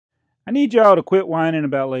I need y'all to quit whining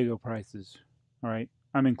about Lego prices. All right,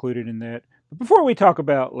 I'm included in that. But before we talk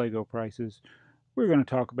about Lego prices, we're going to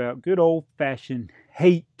talk about good old-fashioned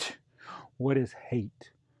hate. What is hate?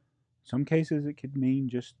 In some cases, it could mean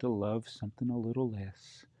just to love something a little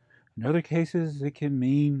less. In other cases, it can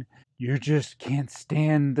mean you just can't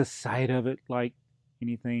stand the sight of it, like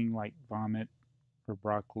anything like vomit or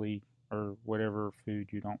broccoli or whatever food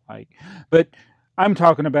you don't like. But I'm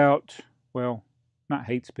talking about, well, not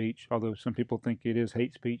hate speech, although some people think it is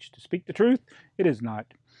hate speech. To speak the truth, it is not.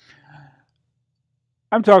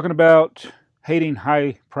 I'm talking about hating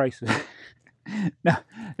high prices. Now,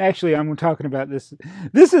 actually, I'm talking about this.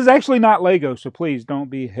 This is actually not Lego, so please don't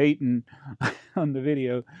be hating on the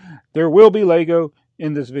video. There will be Lego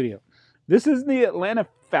in this video. This is the Atlanta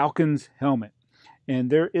Falcons helmet. And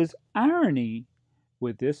there is irony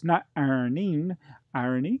with this, not ironing,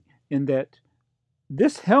 irony, in that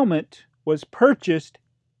this helmet was purchased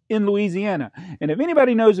in Louisiana. And if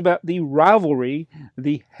anybody knows about the rivalry,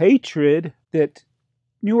 the hatred that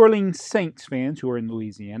New Orleans Saints fans who are in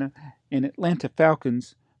Louisiana and Atlanta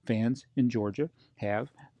Falcons fans in Georgia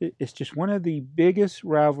have, it's just one of the biggest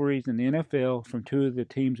rivalries in the NFL from two of the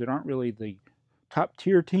teams that aren't really the top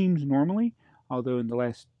tier teams normally, although in the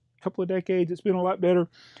last couple of decades it's been a lot better.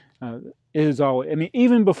 It is always, I mean,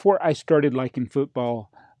 even before I started liking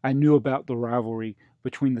football, I knew about the rivalry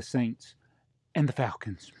between the Saints and the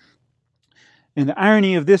Falcons. And the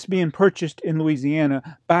irony of this being purchased in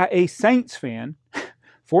Louisiana by a Saints fan,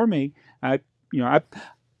 for me, I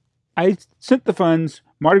sent the funds.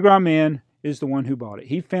 Mardi Gras Man is the one who bought it.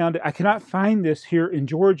 He found it. I cannot find this here in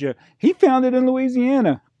Georgia. He found it in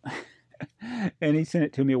Louisiana. And he sent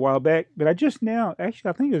it to me a while back. But I just now, actually,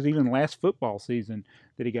 I think it was even last football season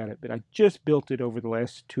that he got it. But I just built it over the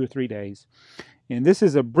last 2 or 3 days. And this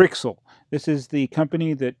is a Brxlz. This is the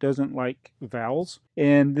company that doesn't like vowels.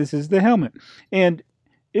 And this is the helmet. And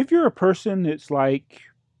if you're a person that's like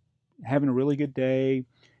having a really good day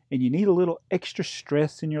and you need a little extra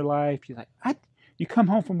stress in your life, you're like, you come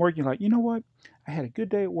home from work, you're like, you know what? I had a good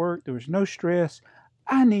day at work. There was no stress.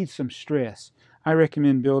 I need some stress. I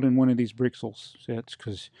recommend building one of these Brxlz sets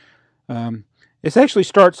because it actually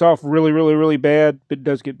starts off really, really, really bad, but it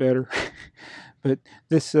does get better. But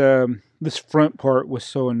this front part was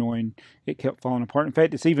so annoying. It kept falling apart. In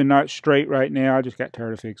fact, it's even not straight right now. I just got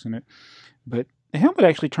tired of fixing it. But the helmet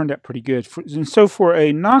actually turned out pretty good. And so for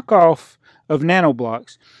a knockoff of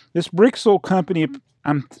Nanoblocks, this Brxlz company,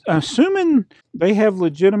 I'm assuming they have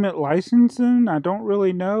legitimate licensing. I don't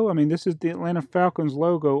really know. I mean, this is the Atlanta Falcons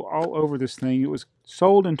logo all over this thing. It was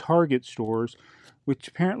sold in Target stores, which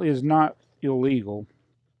apparently is not illegal.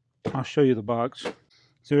 I'll show you the box.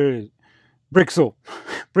 So there it is. Brxlz.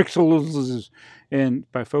 Brxlz.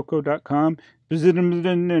 And by Foco.com. I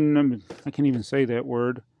can't even say that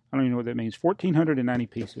word. I don't even know what that means. 1,490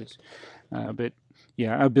 pieces. But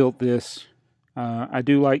yeah, I built this. I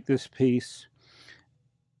do like this piece.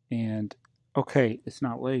 And okay, it's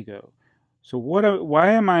not Lego. So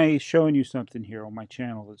why am I showing you something here on my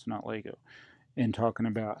channel that's not Lego and talking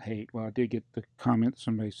about hate? Well, I did get the comment.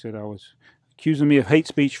 Somebody said I was accusing me of hate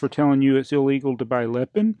speech for telling you it's illegal to buy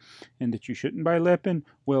LEPIN and that you shouldn't buy LEPIN.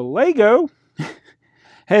 Well, Lego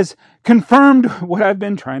has confirmed what I've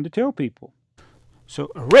been trying to tell people.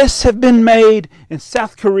 So arrests have been made in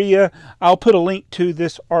South Korea. I'll put a link to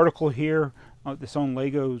this article here. This on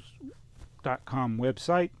Legos.com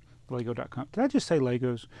website. Lego.com. Did I just say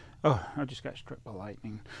Legos? Oh, I just got struck by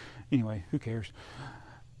lightning. Anyway, who cares?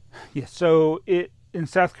 Yeah, so in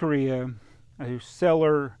South Korea, a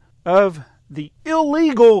seller of the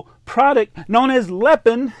illegal product known as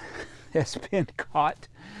LEPIN has been caught.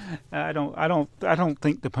 I don't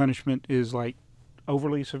think the punishment is like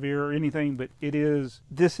overly severe or anything, but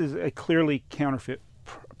this is a clearly counterfeit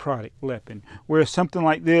product, LEPIN. Whereas something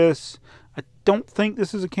like this, I don't think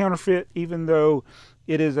this is a counterfeit, even though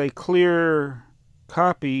it is a clear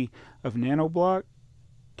copy of Nanoblock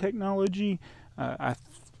technology.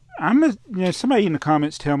 Somebody in the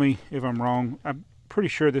comments tell me if I'm wrong. I'm pretty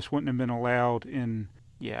sure this wouldn't have been allowed in.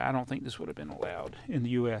 Yeah, I don't think this would have been allowed in the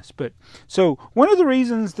U.S. But so one of the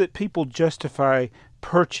reasons that people justify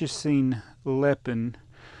purchasing LEPIN,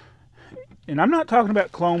 and I'm not talking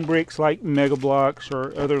about clone bricks like Megablocks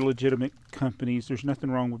or other legitimate companies. There's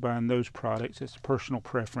nothing wrong with buying those products. It's a personal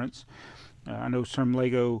preference. I know some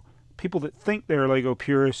Lego people that think they're Lego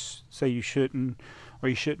purists say you shouldn't, or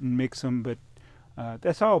you shouldn't mix them, but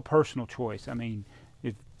that's all personal choice. I mean,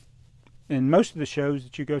 in most of the shows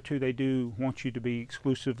that you go to, they do want you to be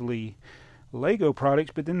exclusively Lego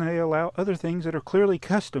products, but then they allow other things that are clearly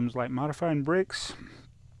customs, like modifying bricks,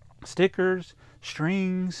 stickers,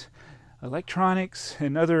 strings, electronics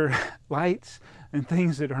and other lights and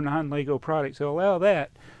things that are non-Lego products. They'll allow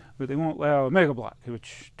that, but they won't allow a Mega Block,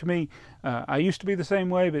 which to me, I used to be the same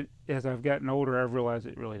way, but as I've gotten older, I've realized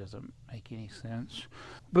it really doesn't make any sense.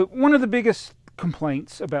 But one of the biggest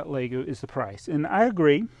complaints about Lego is the price, and I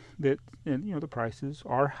agree that the prices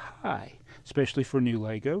are high, especially for new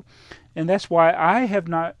Lego, and that's why I have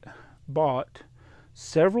not bought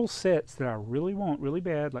several sets that I really want really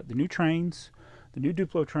bad, like the new trains, the new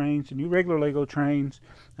Duplo trains, the new regular Lego trains,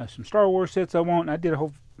 some Star Wars sets I want. And I did a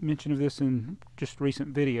whole mention of this in just a recent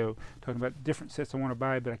video talking about different sets I want to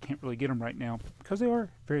buy, but I can't really get them right now because they are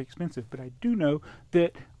very expensive. But I do know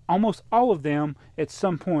that almost all of them at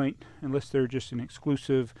some point, unless they're just an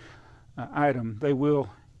exclusive item, they will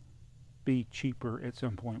be cheaper at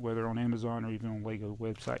some point, whether on Amazon or even on Lego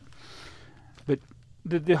website. But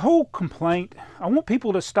the whole complaint, I want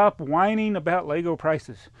people to stop whining about Lego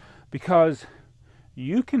prices, because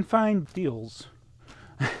you can find deals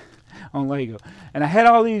on Lego. And I had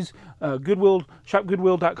all these Goodwill,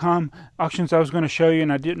 shopgoodwill.com auctions I was going to show you,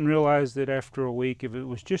 and I didn't realize that after a week, if it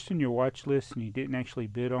was just in your watch list and you didn't actually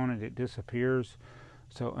bid on it, it disappears.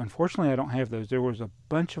 So unfortunately I don't have those. There was a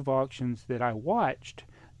bunch of auctions that I watched,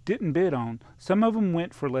 didn't bid on. Some of them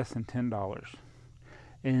went for less than $10.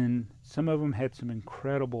 And some of them had some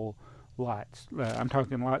incredible lots. I'm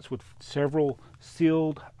talking lots with several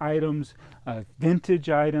sealed items, vintage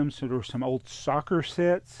items. So there were some old soccer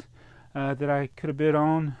sets that I could have bid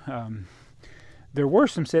on. There were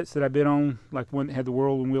some sets that I bid on, like one that had the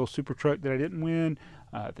Whirl and Wheel Super Truck that I didn't win,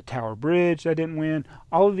 the Tower Bridge I didn't win.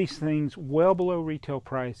 All of these things well below retail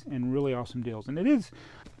price and really awesome deals. And it's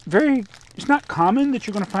not common that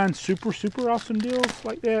you're going to find super awesome deals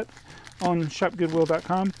like that on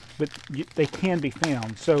shopgoodwill.com, but they can be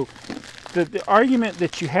found. So the argument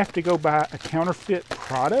that you have to go buy a counterfeit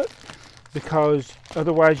product because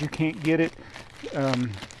otherwise you can't get it,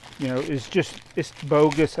 it's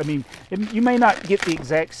bogus. I mean, you may not get the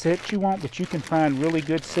exact set you want, but you can find really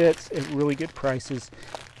good sets at really good prices.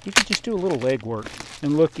 You can just do a little legwork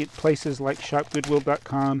and look at places like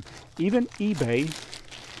shopgoodwill.com, even eBay,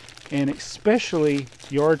 and especially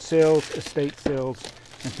yard sales, estate sales,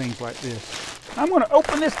 and things like this. I'm going to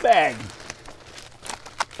open this bag.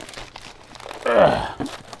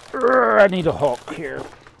 I need a Hulk here.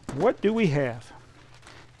 What do we have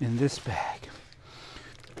in this bag?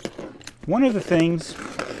 One of the things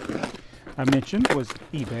I mentioned was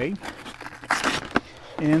eBay.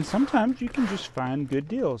 And sometimes you can just find good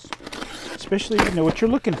deals, especially if you know what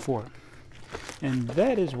you're looking for. And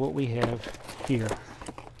that is what we have here.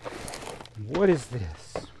 What is this?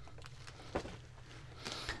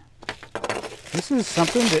 This is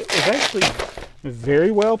something that is actually very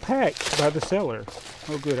well packed by the seller.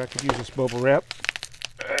 Oh good, I could use this bubble wrap.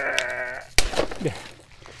 Yeah.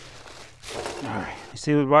 Alright, you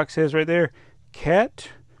see what the box says right there? Cat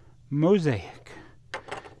Mosaic.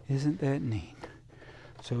 Isn't that neat?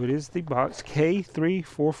 So it is the box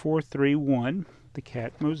K34431, the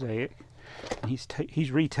Cat Mosaic. And he's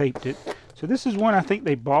retaped it. So this is one I think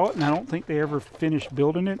they bought, and I don't think they ever finished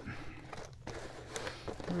building it.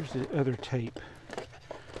 Where's the other tape?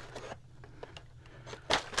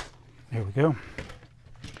 There we go.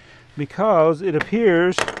 Because it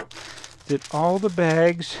appears that all the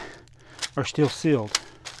bags are still sealed.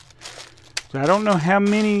 So I don't know how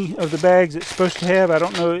many of the bags it's supposed to have. I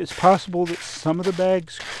don't know. It's possible that some of the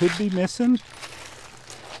bags could be missing.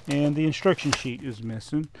 And the instruction sheet is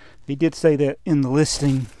missing. They did say that in the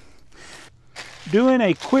listing. Doing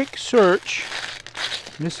a quick search.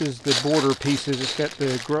 This is the border pieces. It's got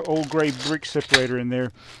the old gray brick separator in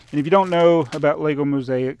there. And if you don't know about LEGO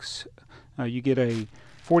Mosaics, you get a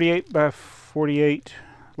 48 by 48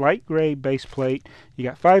 light gray base plate. You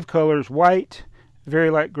got 5 colors: white, very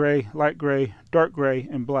light gray, dark gray,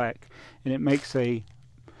 and black. And it makes a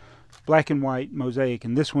black and white mosaic.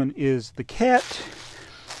 And this one is the cat.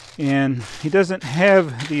 And he doesn't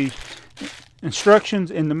have the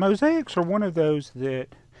instructions. And the mosaics are one of those that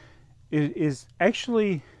is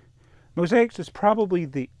actually, mosaics is probably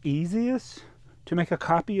the easiest to make a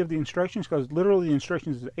copy of the instructions, because literally the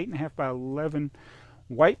instructions is 8.5 by 11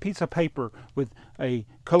 white piece of paper with a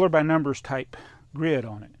color by numbers type grid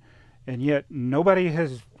on it. And yet nobody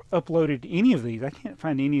has uploaded any of these. I can't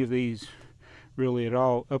find any of these really at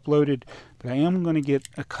all uploaded, but I am going to get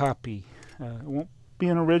a copy. It won't be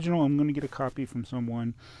an original. I'm going to get a copy from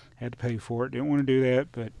someone. Had to pay for it. Didn't want to do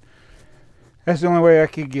that, but that's the only way I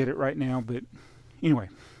could get it right now. But anyway,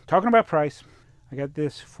 talking about price, I got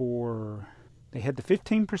this for, they had the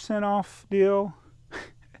 15% off deal.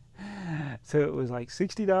 So it was like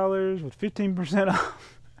 $60 with 15%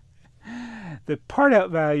 off. The part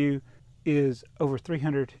out value is over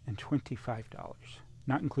 $325,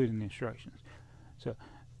 not including the instructions. So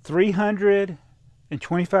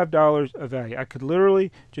 $325 of value. I could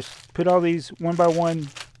literally just put all these one by one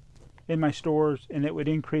in my stores, and it would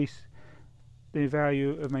increase the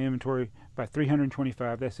value of my inventory by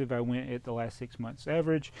 $325. That's if I went at the last 6 months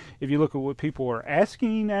average. If you look at what people are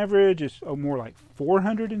asking average, it's more like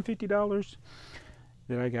 $450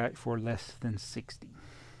 that I got for less than $60.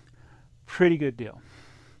 Pretty good deal.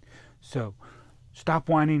 So stop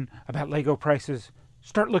whining about Lego prices.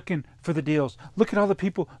 Start looking for the deals. Look at all the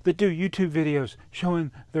people that do YouTube videos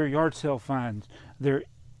showing their yard sale finds,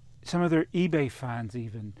 some of their eBay finds,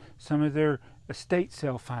 even some of their estate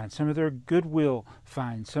sale finds, some of their Goodwill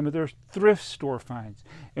finds, some of their thrift store finds.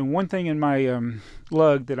 And one thing in my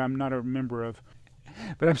lug that I'm not a member of,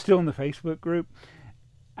 but I'm still in the Facebook group,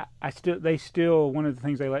 they still, one of the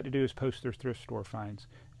things they like to do is post their thrift store finds,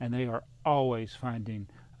 and they are always finding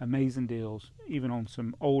amazing deals, even on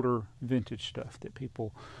some older vintage stuff that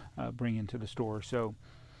people bring into the store. So,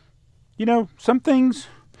 you know, some things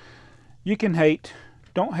you can hate.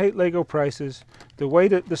 Don't hate Lego prices.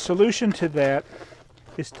 The solution to that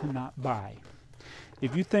is to not buy.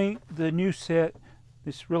 If you think the new set,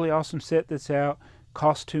 this really awesome set that's out,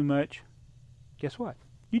 costs too much, guess what?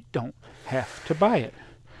 You don't have to buy it.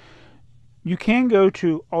 You can go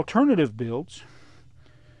to alternative builds.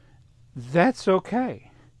 That's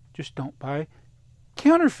okay. Just don't buy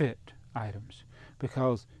counterfeit items,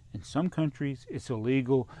 because in some countries it's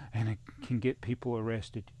illegal and it can get people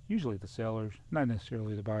arrested. Usually the sellers, not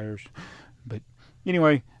necessarily the buyers. But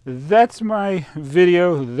anyway, that's my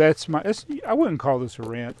video. I wouldn't call this a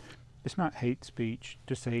rant. It's not hate speech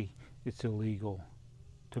to say it's illegal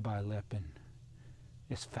to buy LEPIN.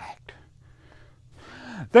 It's fact.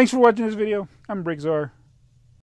 Thanks for watching this video. I'm BrickTsar.